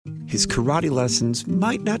his karate lessons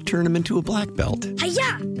might not turn him into a black belt.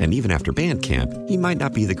 Hi-ya! And even after band camp, he might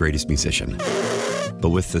not be the greatest musician.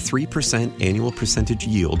 But with the 3% annual percentage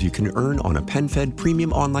yield you can earn on a PenFed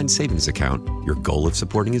premium online savings account, your goal of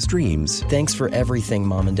supporting his dreams... Thanks for everything,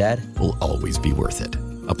 Mom and Dad. ...will always be worth it.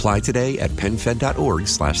 Apply today at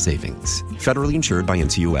PenFed.org/savings. Federally insured by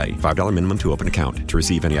NCUA. $5 minimum to open account. To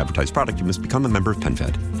receive any advertised product, you must become a member of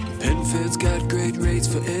PenFed. PenFed's got great rates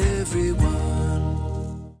for everyone.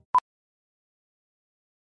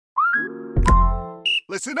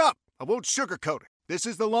 Listen up. I won't sugarcoat it. This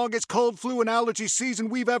is the longest cold, flu, and allergy season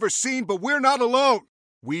we've ever seen, but we're not alone.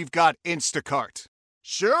 We've got Instacart.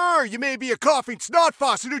 Sure, you may be a coughing snot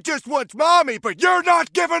faucet who just wants mommy, but you're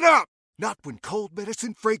not giving up. Not when cold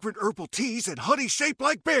medicine, fragrant herbal teas, and honey shaped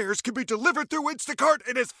like bears can be delivered through Instacart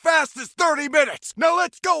in as fast as 30 minutes. Now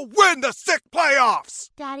let's go win the sick playoffs.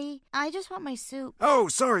 Daddy, I just want my soup. Oh,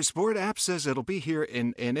 sorry, Sport. App says it'll be here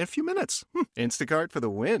in a few minutes. Instacart for the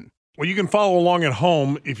win. Well, you can follow along at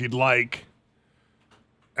home if you'd like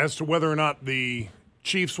as to whether or not the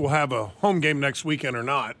Chiefs will have a home game next weekend or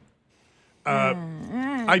not.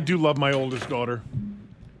 I do love my oldest daughter,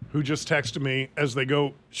 who just texted me as they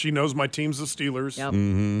go. She knows my team's the Steelers. Yep.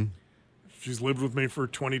 Mm-hmm. She's lived with me for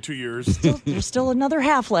 22 years. There's still another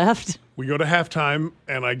half left. We go to halftime,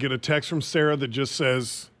 and I get a text from Sarah that just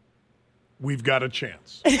says, "We've got a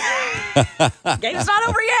chance." Game's not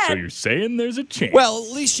over yet. So you're saying there's a chance? Well,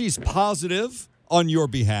 at least she's positive on your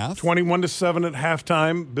behalf. 21-7 at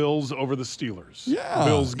halftime. Bills over the Steelers. Yeah,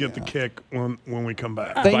 Bills get the kick when we come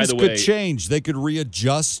back. By Things the could way, change. They could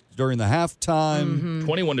readjust during the halftime.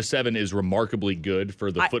 21-7 is remarkably good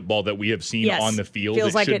for the football that we have seen Yes. on the field.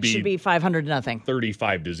 Feels like it should be 500-0.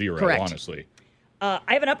 35-0, Correct. honestly. I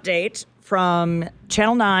have an update from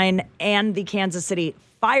Channel 9 and the Kansas City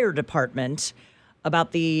Fire Department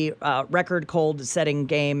about the record cold-setting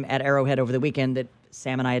game at Arrowhead over the weekend that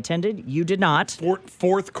Sam and I attended. You did not.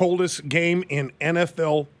 Fourth coldest game in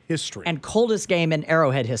NFL history. And coldest game in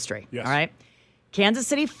Arrowhead history. Yes. All right. Kansas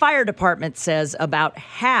City Fire Department says about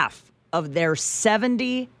half of their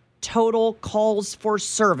 70 total calls for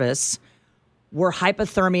service were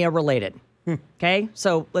hypothermia related. Okay.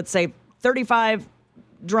 So let's say 35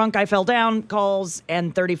 drunk, I fell down calls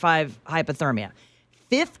and 35 hypothermia.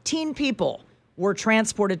 15 people were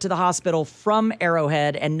transported to the hospital from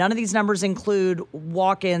Arrowhead, and none of these numbers include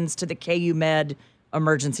walk-ins to the KU Med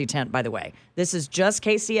emergency tent, by the way. This is just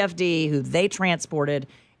KCFD, who they transported,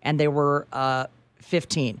 and they were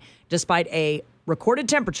 15. Despite a recorded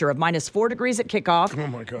temperature of -4 degrees at kickoff, Oh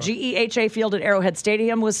my God. GEHA Field at Arrowhead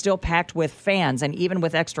Stadium was still packed with fans, and even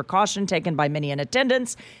with extra caution taken by many in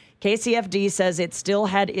attendance, KCFD says it still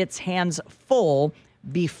had its hands full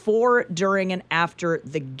before, during, and after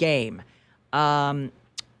the game.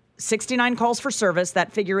 69 calls for service.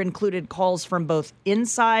 That figure included calls from both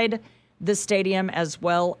inside the stadium as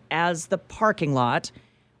well as the parking lot,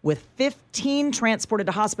 with 15 transported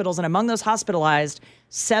to hospitals. And among those hospitalized,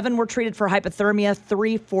 7 were treated for hypothermia,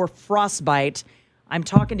 3 for frostbite. I'm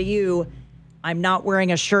talking to you. I'm not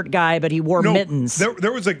wearing a shirt, guy, but he wore mittens.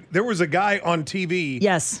 There was a guy on TV.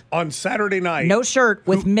 Yes. On Saturday night. No shirt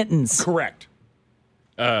with mittens. Correct.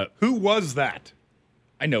 Who was that?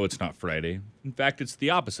 I know it's not Friday. In fact, it's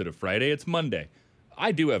the opposite of Friday. It's Monday.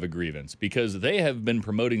 I do have a grievance because they have been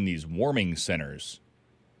promoting these warming centers.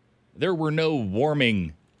 There were no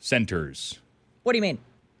warming centers. What do you mean?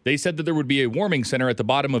 They said that there would be a warming center at the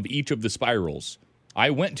bottom of each of the spirals.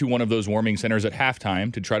 I went to one of those warming centers at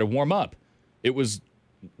halftime to try to warm up. It was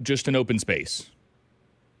just an open space.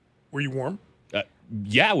 Were you warm?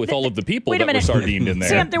 Yeah, with all of the people Wait a that were minute. sardined in there.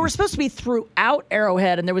 Sam, they were supposed to be throughout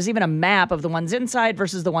Arrowhead, and there was even a map of the ones inside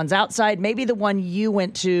versus the ones outside. Maybe the one you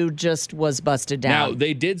went to just was busted down. Now,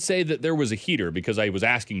 they did say that there was a heater because I was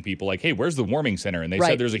asking people, like, hey, where's the warming center? And they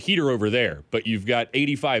Right. said there's a heater over there, but you've got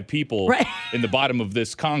 85 people in the bottom of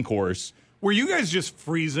this concourse. Were you guys just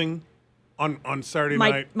freezing on Saturday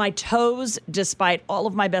night? My toes, despite all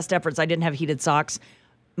of my best efforts, I didn't have heated socks.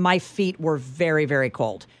 My feet were very, very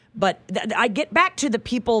cold. But I get back to the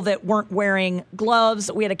people that weren't wearing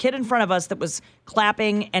gloves. We had a kid in front of us that was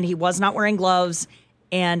clapping, and he was not wearing gloves.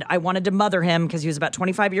 And I wanted to mother him because he was about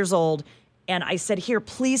 25 years old. And I said, here,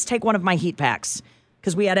 please take one of my heat packs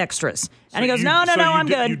because we had extras. And he goes, no, I'm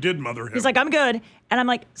good. You did mother him. He's like, I'm good. And I'm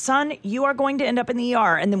like, son, you are going to end up in the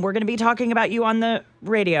ER, and then we're going to be talking about you on the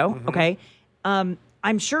radio, okay?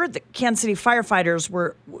 I'm sure the Kansas City firefighters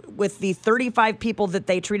were, with the 35 people that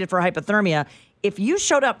they treated for hypothermia, if you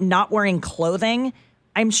showed up not wearing clothing,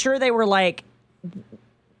 I'm sure they were like,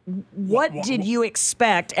 what did you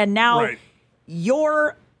expect? And now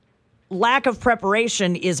your lack of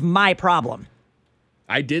preparation is my problem.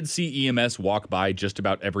 I did see EMS walk by just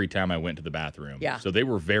about every time I went to the bathroom. Yeah. So they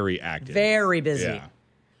were very active. Very busy. Yeah.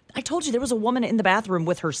 I told you there was a woman in the bathroom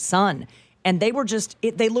with her son, and they were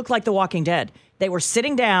they looked like The Walking Dead. They were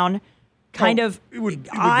sitting down, it would be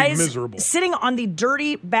miserable. sitting on the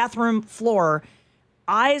dirty bathroom floor,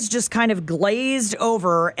 eyes just kind of glazed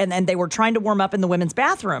over, and then they were trying to warm up in the women's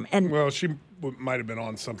bathroom. And Well, she might have been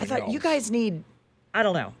on something I thought, else. you guys need, I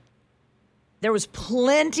don't know. There was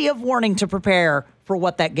plenty of warning to prepare for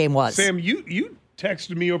what that game was. Sam, you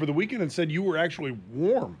texted me over the weekend and said you were actually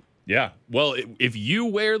warm. Yeah. Well, if you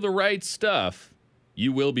wear the right stuff,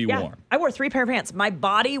 you will be warm. I wore 3 pair of pants. My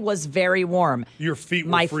body was very warm. Your feet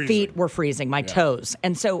were My freezing. feet were freezing, my toes.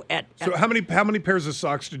 And so So how many pairs of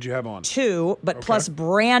socks did you have on? 2, but plus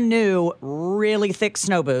brand new, really thick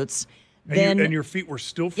snow boots. And your feet were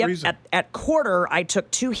still freezing? Yep, at quarter, I took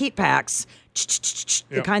 2 heat packs,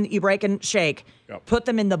 the kind that you break and shake, put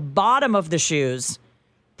them in the bottom of the shoes,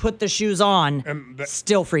 put the shoes on, and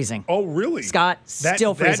still freezing. Oh, really? Scott,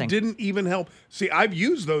 still freezing. That didn't even help. See, I've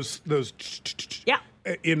used those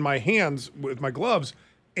in my hands with my gloves,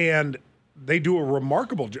 and they do a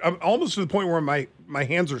remarkable job. I'm almost to the point where my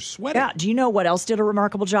hands are sweating. Yeah, do you know what else did a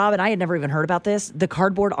remarkable job? And I had never even heard about this. The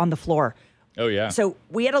cardboard on the floor. Oh, yeah. So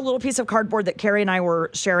we had a little piece of cardboard that Carrie and I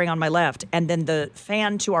were sharing on my left, and then the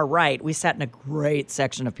fan to our right, we sat in a great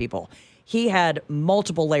section of people. He had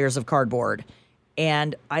multiple layers of cardboard,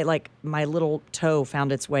 and my little toe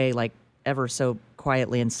found its way ever so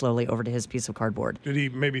quietly and slowly over to his piece of cardboard. Did he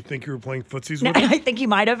maybe think you were playing footsies No, with him? I think he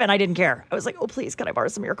might have, and I didn't care. I was like, oh, please, can I borrow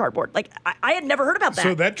some of your cardboard? I had never heard about that.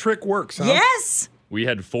 So that trick works, huh? Yes! We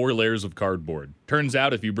had 4 layers of cardboard. Turns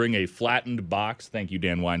out if you bring a flattened box, thank you,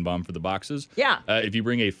 Dan Weinbaum, for the boxes. Yeah. If you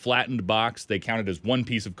bring a flattened box, they count it as 1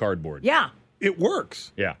 piece of cardboard. Yeah. It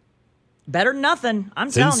works. Yeah. Better than nothing. I'm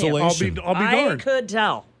It's telling you. insulation. I'll be I darned. could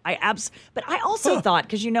tell. But I also thought,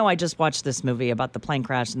 because I just watched this movie about the plane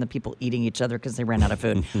crash and the people eating each other because they ran out of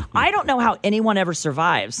food. I don't know how anyone ever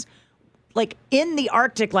survives, in the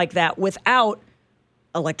Arctic like that, without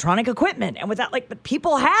electronic equipment and without but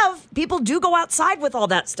people do go outside with all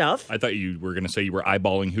that stuff. I thought you were going to say you were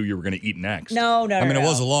eyeballing who you were going to eat next. No. I mean, it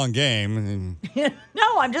was a long game.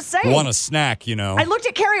 No, I'm just saying. You want a snack, I looked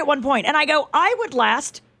at Carrie at one point and I go, I would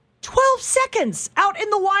last 12 seconds out in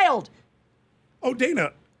the wild. Oh,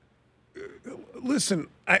 Dana, listen,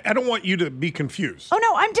 I don't want you to be confused. Oh,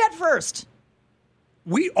 no, I'm dead first.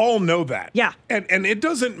 We all know that. Yeah. And it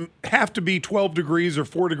doesn't have to be 12 degrees or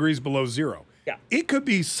 4 degrees below zero. Yeah. It could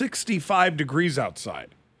be 65 degrees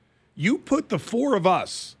outside. You put the 4 of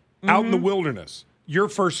us out in the wilderness, you're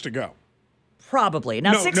first to go. Probably.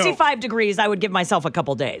 Now, No, 65 degrees, I would give myself a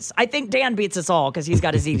couple days. I think Dan beats us all because he's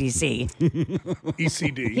got his EDC.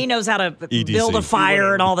 ECD. He knows how to EDC. build a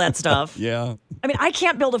fire and all that stuff. Yeah. I mean, I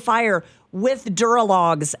can't build a fire with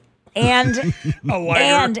Duralogs and A lighter.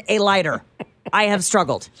 and a lighter. I have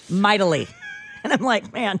struggled mightily. And I'm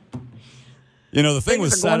like, man, The thing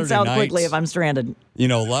with things are going Saturday south nights, quickly if I'm stranded. a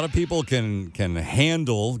lot of people can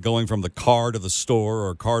handle going from the car to the store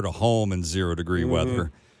or car to home in 0-degree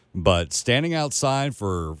weather. But standing outside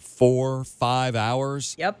for 4-5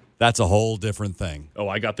 hours, Yep. that's a whole different thing. Oh,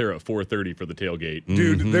 I got there at 4:30 for the tailgate.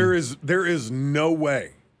 Dude, there is no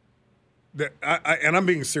way that and I'm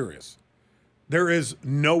being serious. There is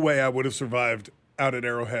no way I would have survived out at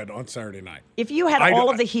Arrowhead on Saturday night. If you had all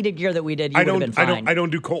of the heated gear that we did, you would have been fine. I don't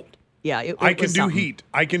do cold. Yeah, it I can was do something. heat.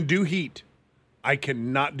 I can do heat. I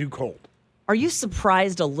cannot do cold. Are you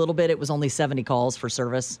surprised a little bit it was only 70 calls for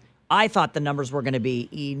service? I thought the numbers were going to be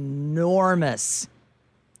enormous.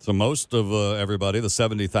 So most of everybody, the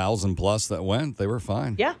 70,000 plus that went, they were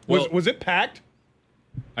fine. Yeah. Was it packed?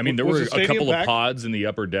 I mean, there Was were the stadium a couple of packed? pods in the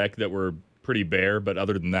upper deck that were pretty bare, but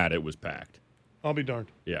other than that, it was packed. I'll be darned.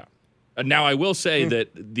 Yeah. Now, I will say that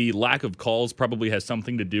the lack of calls probably has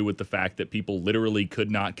something to do with the fact that people literally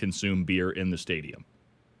could not consume beer in the stadium.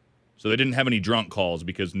 So they didn't have any drunk calls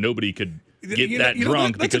because nobody could get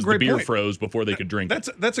drunk that's a because the great beer point. froze before they could drink it.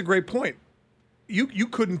 That's a great point. You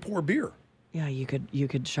couldn't pour beer. Yeah, you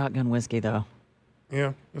could shotgun whiskey, though.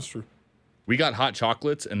 Yeah, that's true. We got hot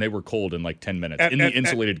chocolates, and they were cold in like 10 minutes in the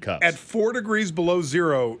insulated cups. At 4 degrees below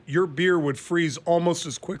zero, your beer would freeze almost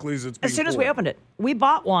as quickly as it's being As soon as we poured. opened it, we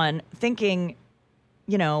bought one thinking,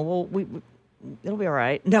 well, it'll be all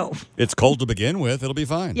right. No. It's cold to begin with. It'll be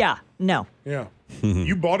fine. Yeah. No. Yeah.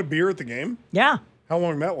 You bought a beer at the game? Yeah. How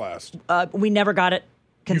long did that last? We never got it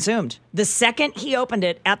consumed. The second he opened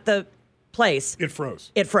it at the place, It froze.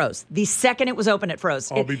 it froze. The second it was open, it froze.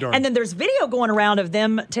 I'll be darned. And then there's video going around of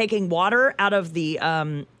them taking water out of the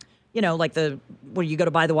like where you go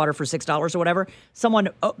to buy the water for $6 or whatever. Someone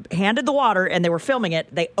handed the water and they were filming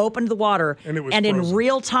it. They opened the water and it was in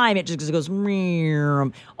real time it just goes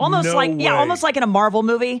almost almost like in a Marvel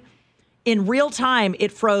movie. In real time,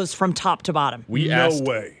 it froze from top to bottom. We asked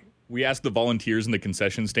the volunteers in the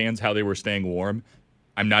concession stands how they were staying warm.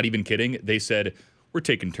 I'm not even kidding. They said, we're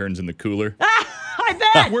taking turns in the cooler. I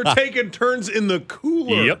bet. We're taking turns in the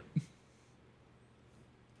cooler. Yep.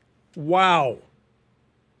 Wow.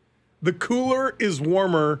 The cooler is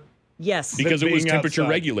warmer. Yes. Because it was being temperature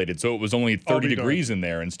outside. regulated, so it was only 30 degrees in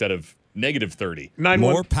there instead of negative 30.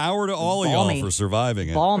 More power to all of Balmy. y'all for surviving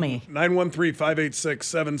it. Balmy.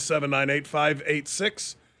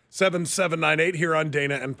 913-586-7798, 586-7798 here on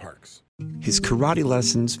Dana and Parks. His karate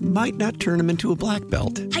lessons might not turn him into a black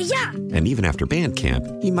belt. Hi-ya! And even after band camp,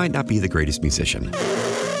 he might not be the greatest musician.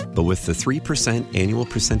 But with the 3% annual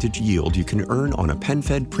percentage yield you can earn on a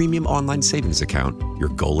PenFed premium online savings account, your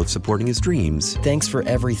goal of supporting his dreams Thanks for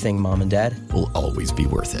everything, Mom and Dad. will always be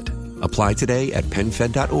worth it. Apply today at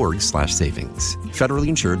PenFed.org/savings. Federally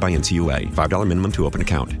insured by NCUA. $5 minimum to open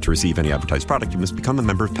account. To receive any advertised product, you must become a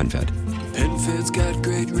member of PenFed. PenFed's got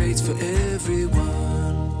great rates for everyone.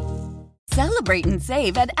 Celebrate and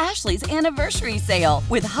save at Ashley's Anniversary Sale.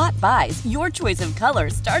 With Hot Buys, your choice of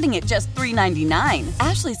colors starting at just $3.99.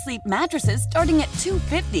 Ashley Sleep mattresses starting at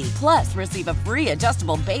 $2.50. Plus, receive a free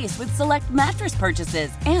adjustable base with select mattress purchases.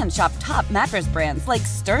 And shop top mattress brands like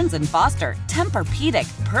Stearns & Foster, Tempur-Pedic,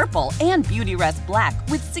 Purple, and Beautyrest Black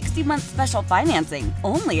with 60-month special financing.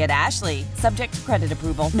 Only at Ashley. Subject to credit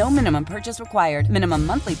approval. No minimum purchase required. Minimum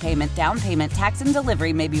monthly payment, down payment, tax, and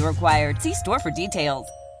delivery may be required. See store for details.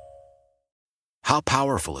 How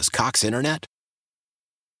powerful is Cox Internet?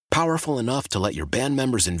 Powerful enough to let your band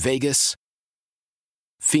members in Vegas,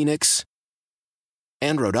 Phoenix,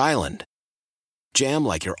 and Rhode Island jam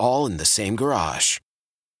like you're all in the same garage.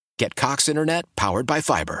 Get Cox Internet powered by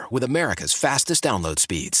fiber with America's fastest download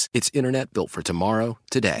speeds. It's internet built for tomorrow,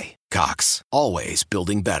 today. Cox, always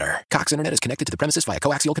building better. Cox Internet is connected to the premises via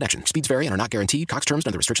coaxial connection. Speeds vary and are not guaranteed. Cox terms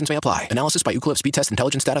and other restrictions may apply. Analysis by Ookla Speed Test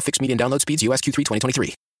Intelligence Data. Fixed median download speeds. US Q3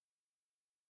 2023.